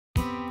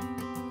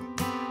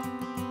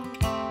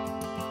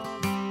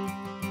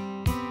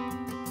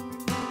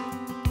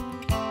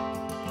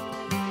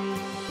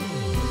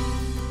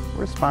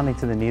responding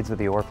to the needs of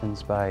the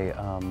orphans by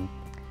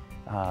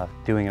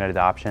doing an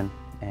adoption,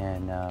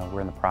 and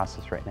we're in the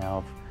process right now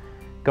of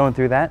going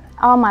through that.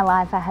 All my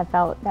life I have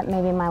felt that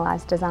maybe my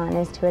life's design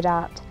is to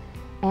adopt.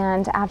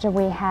 And after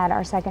we had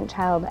our second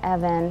child,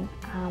 Evan,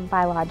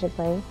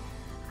 biologically,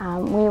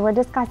 we were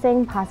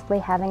discussing possibly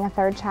having a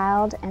third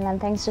child, and then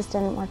things just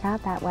didn't work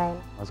out that way.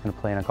 I was going to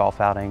play in a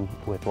golf outing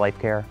with Life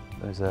Care.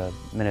 There's a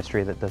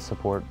ministry that does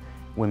support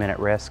women at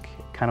risk.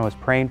 Kind of was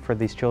praying for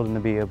these children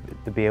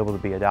to be able to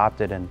be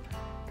adopted, and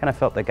kind of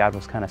felt that God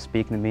was kind of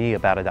speaking to me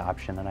about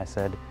adoption. And I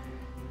said,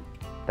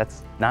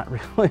 that's not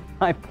really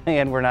my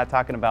plan. We're not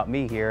talking about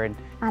me here. And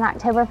on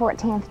October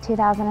 14th,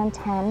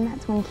 2010,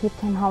 that's when Keith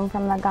came home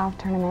from the golf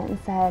tournament and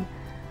said,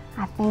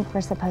 I think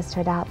we're supposed to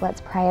adopt,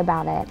 let's pray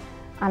about it.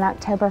 On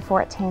October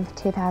 14th,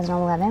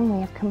 2011,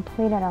 we have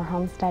completed our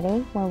home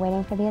study. We're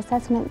waiting for the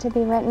assessment to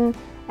be written,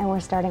 and we're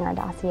starting our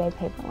dossier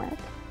paperwork.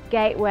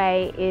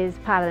 Gateway is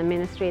part of the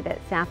ministry that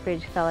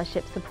Southbridge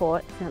Fellowship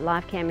supports, a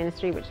life care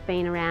ministry which has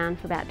been around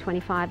for about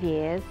 25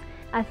 years.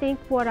 I think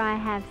what I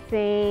have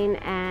seen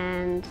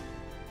and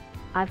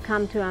I've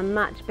come to a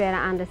much better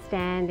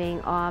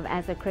understanding of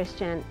as a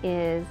Christian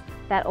is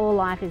that all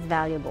life is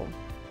valuable.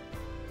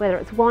 Whether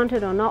it's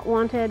wanted or not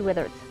wanted,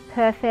 whether it's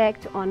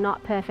perfect or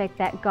not perfect,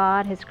 that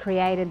God has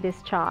created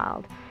this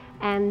child.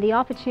 And the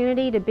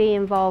opportunity to be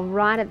involved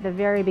right at the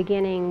very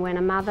beginning when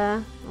a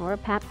mother or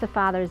perhaps a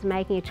father is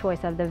making a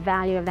choice of the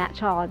value of that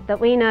child, that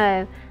we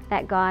know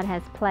that God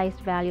has placed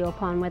value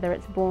upon, whether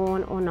it's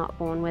born or not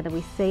born, whether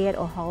we see it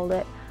or hold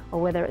it,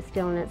 or whether it's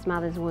still in its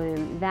mother's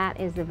womb. That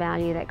is the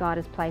value that God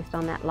has placed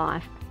on that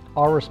life.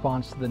 Our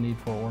response to the need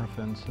for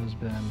orphans has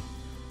been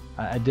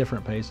at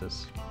different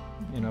paces.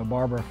 You know,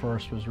 Barbara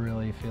first was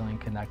really feeling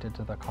connected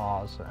to the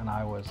cause, and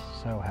I was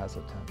so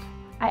hesitant.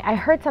 I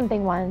heard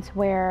something once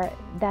where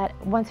that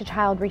once a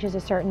child reaches a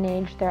certain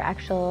age, they're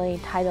actually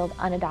titled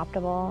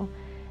unadoptable,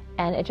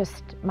 and it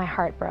just, my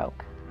heart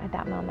broke at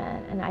that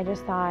moment. And I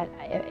just thought,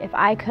 if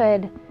I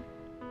could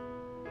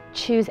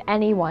choose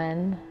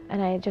anyone,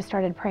 and I just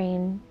started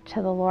praying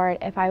to the Lord,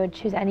 if I would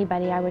choose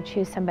anybody, I would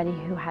choose somebody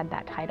who had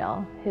that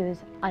title, who's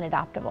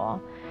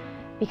unadoptable.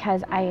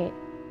 Because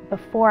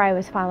before I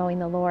was following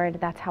the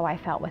Lord, that's how I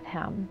felt with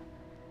Him.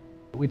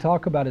 We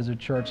talk about as a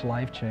church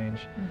life change.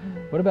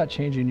 What about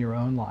changing your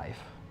own life?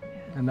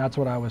 And that's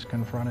what I was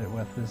confronted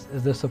with,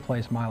 is this a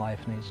place my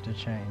life needs to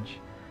change?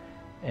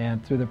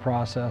 And through the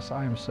process,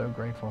 I am so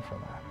grateful for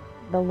that.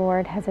 The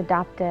Lord has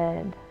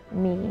adopted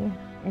me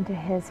into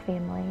His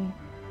family,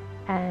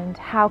 and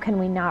how can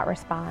we not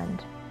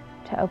respond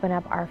to open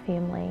up our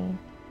family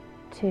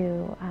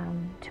to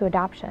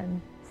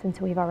adoption, since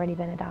we've already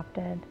been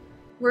adopted?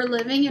 We're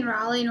living in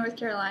Raleigh, North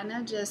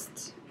Carolina,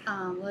 just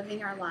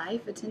living our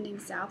life, attending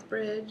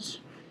Southbridge,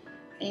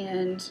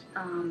 and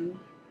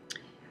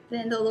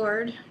then the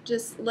Lord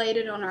just laid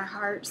it on our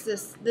hearts,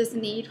 this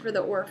need for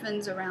the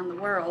orphans around the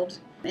world.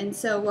 And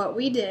so what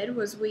we did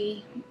was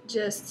we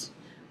just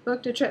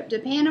booked a trip to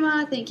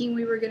Panama, thinking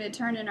we were going to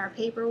turn in our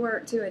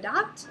paperwork to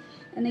adopt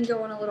and then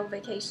go on a little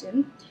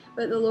vacation.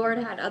 But the Lord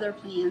had other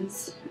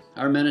plans.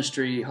 Our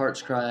ministry,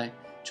 Heart's Cry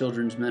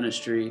Children's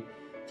Ministry,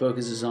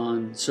 focuses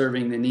on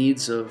serving the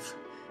needs of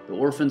the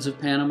orphans of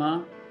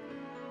Panama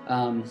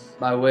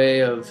by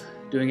way of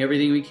doing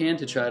everything we can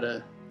to try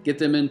to get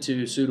them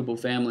into suitable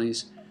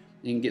families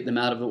and get them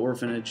out of the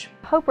orphanage.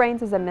 Hope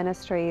Reigns is a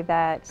ministry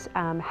that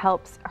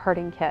helps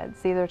hurting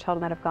kids. These are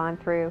children that have gone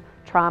through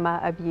trauma,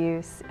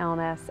 abuse,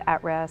 illness,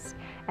 at risk,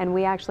 and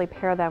we actually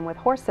pair them with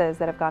horses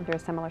that have gone through a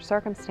similar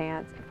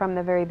circumstance. From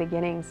the very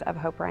beginnings of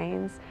Hope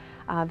Reigns,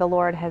 the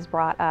Lord has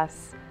brought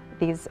us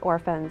these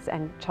orphans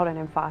and children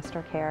in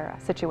foster care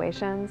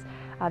situations.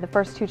 The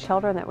first two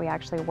children that we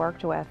actually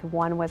worked with,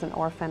 one was an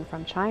orphan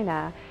from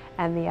China,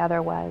 and the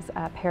other was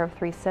a pair of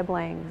three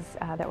siblings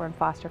that were in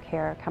foster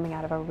care coming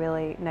out of a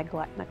really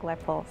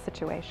neglectful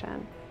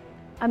situation.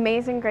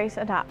 Amazing Grace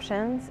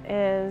Adoptions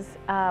is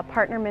a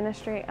partner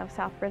ministry of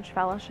Southbridge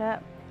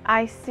Fellowship.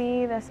 I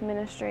see this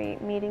ministry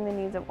meeting the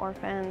needs of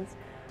orphans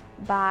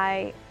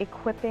by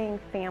equipping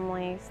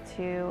families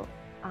to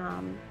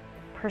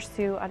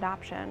pursue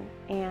adoption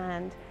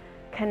and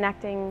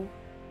connecting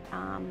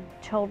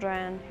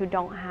children who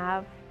don't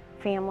have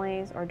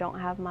families or don't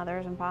have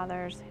mothers and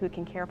fathers who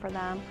can care for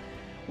them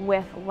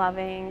with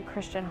loving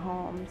Christian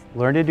homes.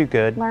 Learn to do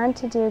good. Learn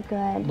to do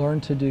good.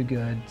 Learn to do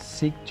good.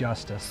 Seek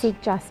justice. Seek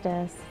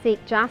justice.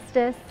 Seek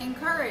justice.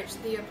 Encourage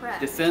the oppressed.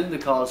 Defend the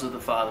cause of the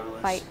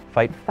fatherless. Fight.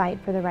 Fight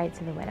for the rights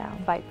of the widow.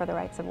 Fight for the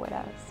rights of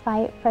widows.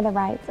 Fight for the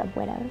rights of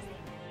widows.